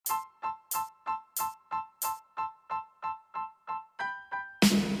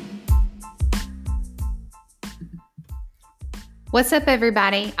What's up,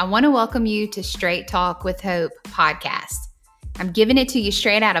 everybody? I want to welcome you to Straight Talk with Hope podcast. I'm giving it to you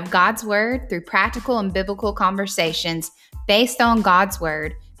straight out of God's Word through practical and biblical conversations based on God's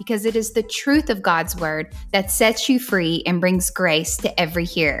Word, because it is the truth of God's Word that sets you free and brings grace to every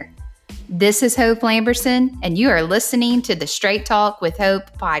hearer. This is Hope Lamberson, and you are listening to the Straight Talk with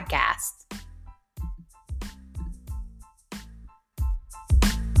Hope podcast.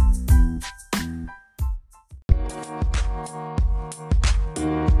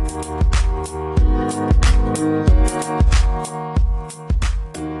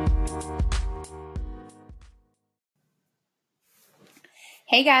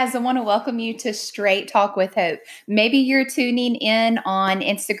 Hey guys, I want to welcome you to Straight Talk with Hope. Maybe you're tuning in on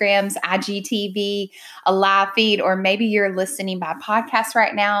Instagram's IGTV, a live feed, or maybe you're listening by podcast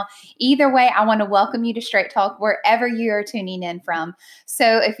right now. Either way, I want to welcome you to Straight Talk wherever you are tuning in from.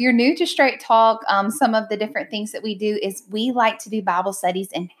 So if you're new to Straight Talk, some of the different things that we do is we like to do Bible studies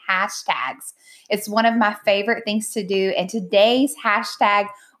in hashtags. It's one of my favorite things to do. And today's hashtag,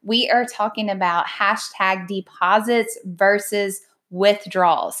 we are talking about hashtag deposits versus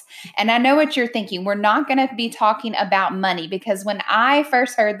withdrawals. And I know what you're thinking. We're not going to be talking about money, because when I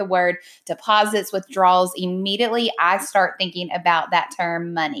first heard the word deposits, withdrawals, immediately I start thinking about that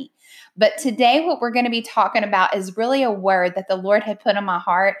term money. But today, what we're going to be talking about is really a word that the Lord had put in my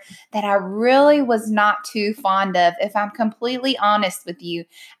heart that I really was not too fond of, if I'm completely honest with you,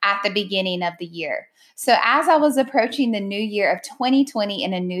 at the beginning of the year. So as I was approaching the new year of 2020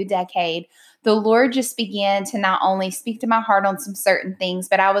 in a new decade, the Lord just began to not only speak to my heart on some certain things,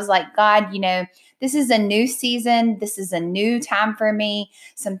 but I was like, God, this is a new season. This is a new time for me.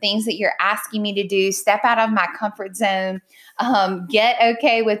 Some things that you're asking me to do, step out of my comfort zone, get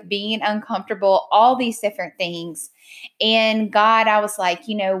okay with being uncomfortable, all these different things. And God, I was like,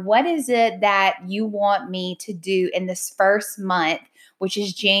 what is it that you want me to do in this first month, which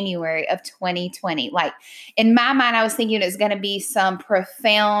is January of 2020? Like, in my mind, I was thinking it was going to be some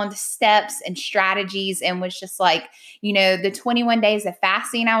profound steps and strategies, and was just like, the 21 days of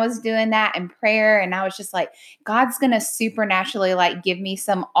fasting, I was doing that, and prayer. And I was just like, God's going to supernaturally give me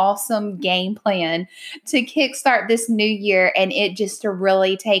some awesome game plan to kickstart this new year and it just to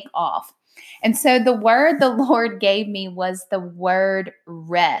really take off. And so the word the Lord gave me was the word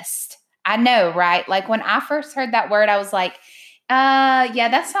rest. I know, right? Like, when I first heard that word, I was like, yeah,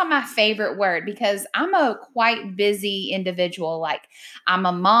 that's not my favorite word, because I'm a quite busy individual. Like, I'm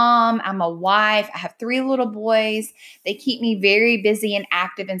a mom, I'm a wife, I have 3 little boys. They keep me very busy and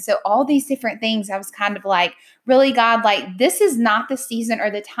active. And so all these different things, I was kind of like, really, God, this is not the season or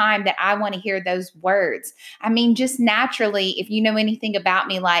the time that I want to hear those words. I mean, just naturally, if you know anything about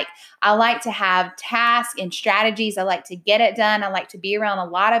me, I like to have tasks and strategies. I like to get it done. I like to be around a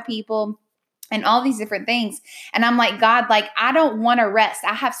lot of people and all these different things. And I'm like, God, I don't want to rest.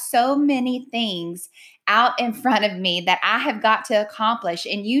 I have so many things out in front of me that I have got to accomplish.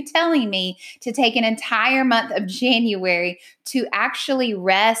 And you telling me to take an entire month of January to actually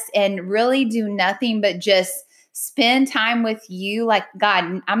rest and really do nothing but just spend time with you. Like,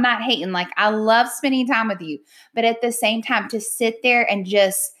 God, I'm not hating. I love spending time with you. But at the same time, to sit there and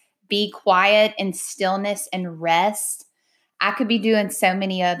just be quiet and stillness and rest, I could be doing so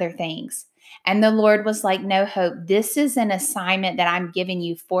many other things. And the Lord was like, no, Hope, this is an assignment that I'm giving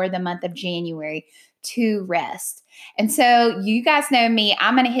you for the month of January to rest. And so you guys know me,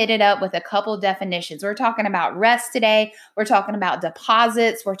 I'm going to hit it up with a couple definitions. We're talking about rest today. We're talking about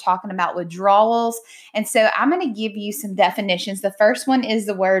deposits. We're talking about withdrawals. And so I'm going to give you some definitions. The first one is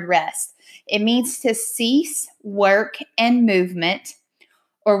the word rest. It means to cease work and movement,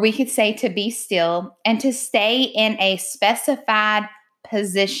 or we could say to be still, and to stay in a specified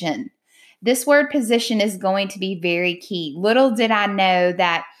position. This word position is going to be very key. Little did I know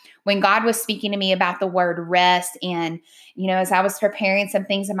that when God was speaking to me about the word rest, and, as I was preparing some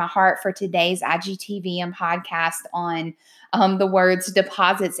things in my heart for today's IGTV and podcast on the words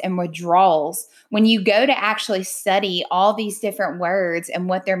deposits and withdrawals, when you go to actually study all these different words and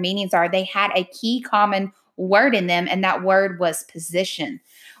what their meanings are, they had a key common word in them, and that word was position,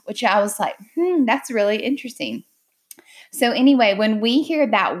 which I was like, that's really interesting. So anyway, when we hear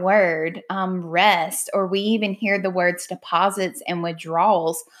that word rest, or we even hear the words deposits and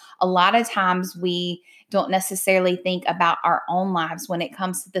withdrawals, a lot of times we don't necessarily think about our own lives when it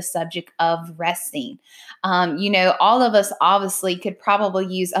comes to the subject of resting. All of us obviously could probably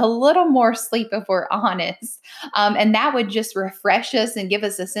use a little more sleep if we're honest. And that would just refresh us and give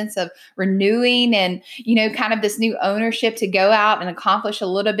us a sense of renewing and, kind of this new ownership to go out and accomplish a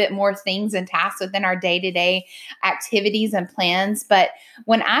little bit more things and tasks within our day to day activities and plans. But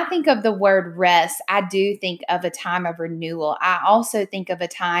when I think of the word rest, I do think of a time of renewal. I also think of a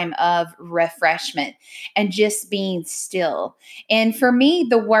time of refreshment and just being still. And for me,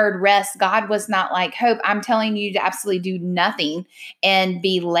 the word rest, God was not like, Hope, I'm telling you to absolutely do nothing and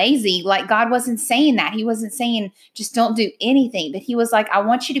be lazy. Like, God wasn't saying that. He wasn't saying just don't do anything, but He was like, I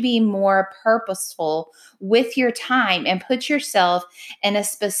want you to be more purposeful with your time and put yourself in a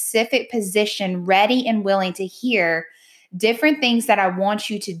specific position, ready and willing to hear different things that I want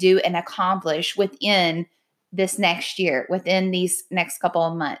you to do and accomplish within this next year, within these next couple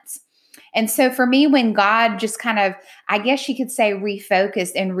of months. And so for me, when God just kind of, I guess you could say,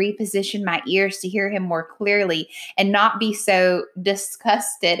 refocused and repositioned my ears to hear Him more clearly and not be so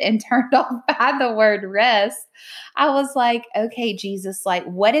disgusted and turned off by the word rest, I was like, okay, Jesus, like,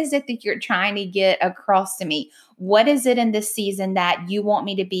 what is it that you're trying to get across to me? What is it in this season that you want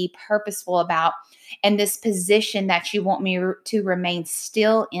me to be purposeful about, and this position that you want me to remain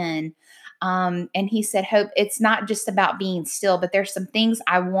still in? And He said, Hope, it's not just about being still, but there's some things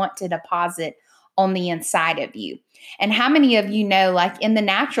I want to deposit on the inside of you. And how many of you know, like in the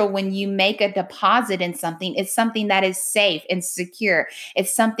natural, when you make a deposit in something, it's something that is safe and secure.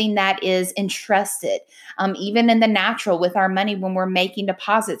 It's something that is entrusted. Even in the natural with our money, when we're making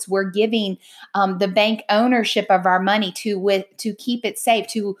deposits, we're giving the bank ownership of our money to keep it safe,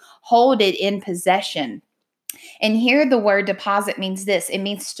 to hold it in possession. And here the word deposit means this. It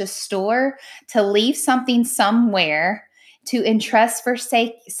means to store, to leave something somewhere, to entrust for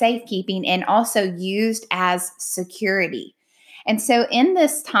safekeeping, and also used as security. And so in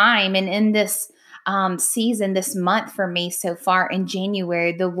this time and in this season, this month for me so far in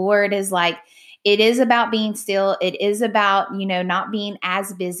January, the Lord is like, it is about being still. It is about, not being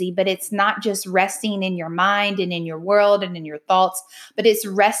as busy, but it's not just resting in your mind and in your world and in your thoughts, but it's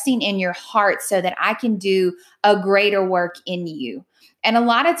resting in your heart so that I can do a greater work in you. And a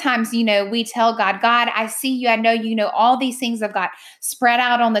lot of times, we tell God, God, I see you. I know you know all these things I've got spread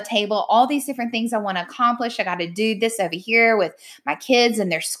out on the table, all these different things I want to accomplish. I got to do this over here with my kids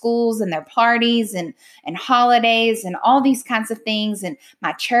and their schools and their parties and holidays and all these kinds of things, and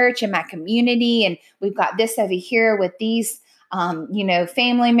my church and my community. And we've got this over here with these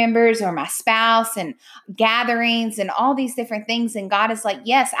family members or my spouse and gatherings and all these different things. And God is like,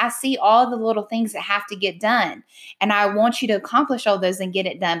 yes, I see all the little things that have to get done. And I want you to accomplish all those and get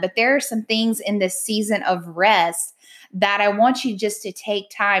it done. But there are some things in this season of rest that I want you just to take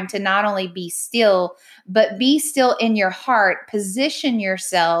time to not only be still, but be still in your heart, position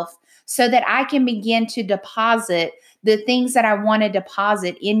yourself so that I can begin to deposit the things that I want to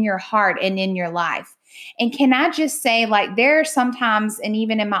deposit in your heart and in your life. And can I just say, like, there are sometimes, and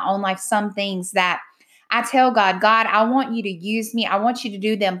even in my own life, some things that I tell God, God, I want you to use me. I want you to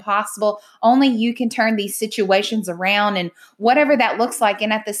do the impossible. Only you can turn these situations around and whatever that looks like.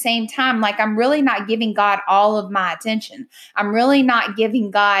 And at the same time, like, I'm really not giving God all of my attention. I'm really not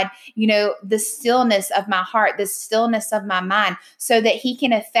giving God, the stillness of my heart, the stillness of my mind, so that He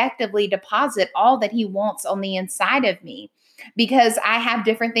can effectively deposit all that He wants on the inside of me. Because I have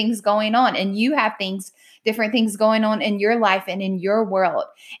different things going on, and you have different things going on in your life and in your world.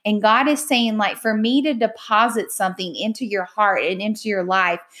 And God is saying, like, for me to deposit something into your heart and into your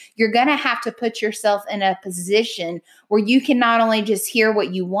life, you're going to have to put yourself in a position where you can not only just hear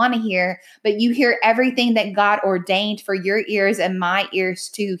what you want to hear, but you hear everything that God ordained for your ears and my ears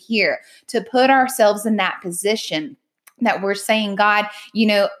to hear, to put ourselves in that position that we're saying, God,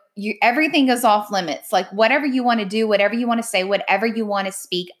 everything is off limits. Like, whatever you want to do, whatever you want to say, whatever you want to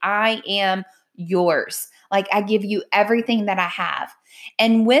speak, I am yours. Like, I give you everything that I have.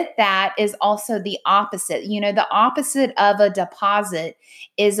 And with that is also the opposite. The opposite of a deposit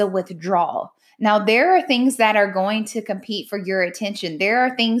is a withdrawal. Now, there are things that are going to compete for your attention. There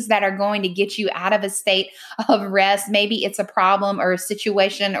are things that are going to get you out of a state of rest. Maybe it's a problem or a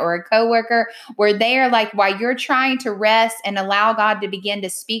situation or a coworker where they are like, while you're trying to rest and allow God to begin to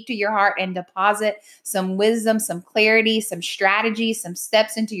speak to your heart and deposit some wisdom, some clarity, some strategy, some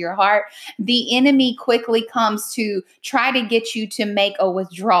steps into your heart, the enemy quickly comes to try to get you to make a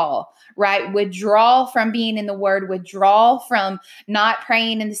withdrawal. Right? Withdraw from being in the word, withdraw from not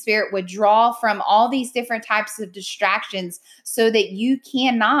praying in the spirit, withdraw from all these different types of distractions so that you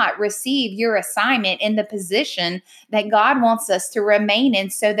cannot receive your assignment in the position that God wants us to remain in,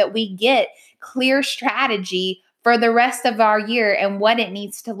 so that we get clear strategy for the rest of our year and what it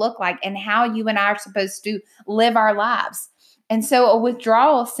needs to look like and how you and I are supposed to live our lives. And so a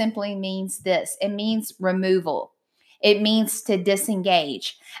withdrawal simply means this. It means removal. It means to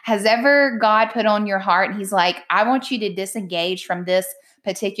disengage. Has ever God put on your heart and he's like, I want you to disengage from this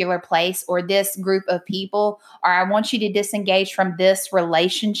particular place or this group of people, or I want you to disengage from this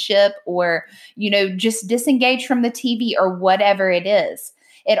relationship, or, just disengage from the TV or whatever it is.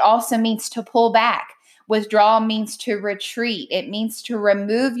 It also means to pull back. Withdrawal means to retreat. It means to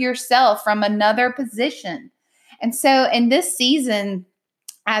remove yourself from another position. And so in this season,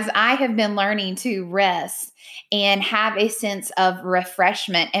 as I have been learning to rest and have a sense of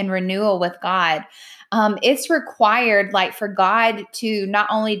refreshment and renewal with God, it's required for God to not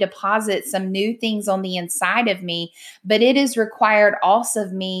only deposit some new things on the inside of me, but it is required also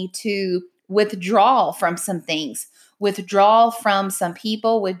of me to withdraw from some things, withdraw from some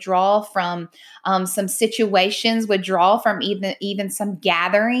people, withdraw from some situations, withdraw from even some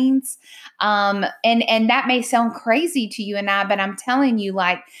gatherings. And that may sound crazy to you and I, but I'm telling you,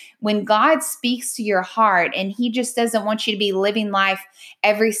 when God speaks to your heart and he just doesn't want you to be living life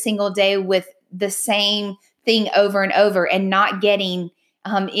every single day with the same thing over and over and not getting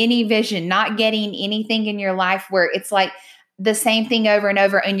any vision, not getting anything in your life where it's the same thing over and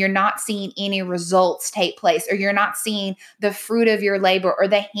over and you're not seeing any results take place, or you're not seeing the fruit of your labor or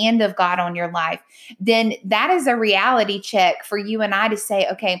the hand of God on your life, then that is a reality check for you and I to say,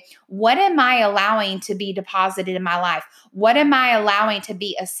 okay, what am I allowing to be deposited in my life? What am I allowing to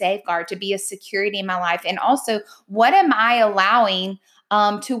be a safeguard, to be a security in my life? And also, what am I allowing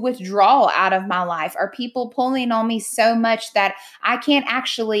to withdraw out of my life? Are people pulling on me so much that I can't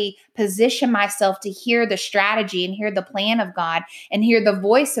actually position myself to hear the strategy and hear the plan of God and hear the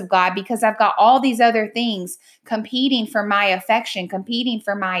voice of God because I've got all these other things competing for my affection, competing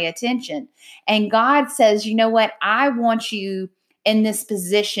for my attention? And God says, you know what? I want you in this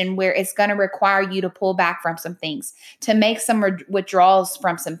position where it's going to require you to pull back from some things, to make some withdrawals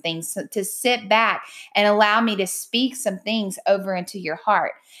from some things, to sit back and allow me to speak some things over into your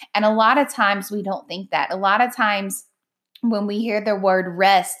heart. And a lot of times we don't think that. A lot of times when we hear the word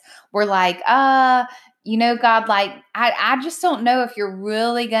rest, we're like, God, I just don't know if you're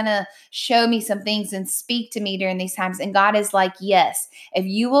really going to show me some things and speak to me during these times. And God is like, yes, if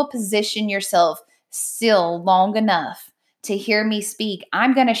you will position yourself still long enough to hear me speak,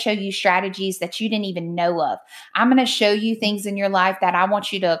 I'm going to show you strategies that you didn't even know of. I'm going to show you things in your life that I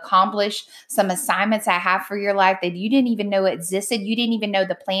want you to accomplish, some assignments I have for your life that you didn't even know existed. You didn't even know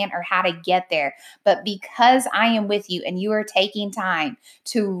the plan or how to get there. But because I am with you and you are taking time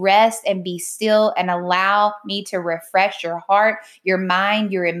to rest and be still and allow me to refresh your heart, your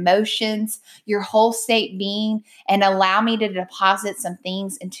mind, your emotions, your whole state being, and allow me to deposit some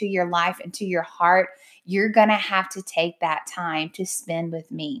things into your life, into your heart, you're going to have to take that time to spend with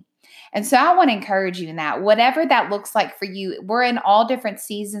me. And so I want to encourage you in that, whatever that looks like for you. We're in all different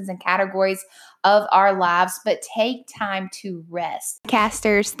seasons and categories of our lives, but take time to rest.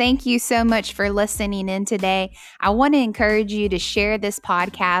 Casters, thank you so much for listening in today. I want to encourage you to share this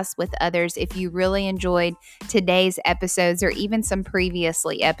podcast with others if you really enjoyed today's episodes or even some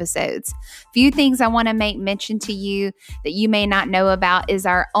previously episodes. Few things I want to make mention to you that you may not know about is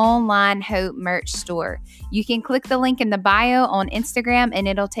our online Hope merch store. You can click the link in the bio on Instagram and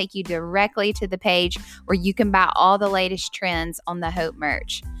it'll take you directly to the page where you can buy all the latest trends on the Hope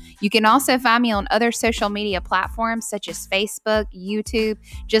merch. You can also find me on other social media platforms such as Facebook, YouTube.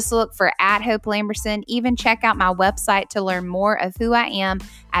 Just look for @HopeLamberson. Even check out my website to learn more of who I am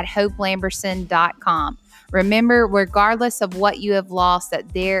at hopelamberson.com. Remember, regardless of what you have lost,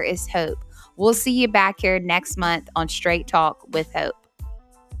 that there is hope. We'll see you back here next month on Straight Talk with Hope.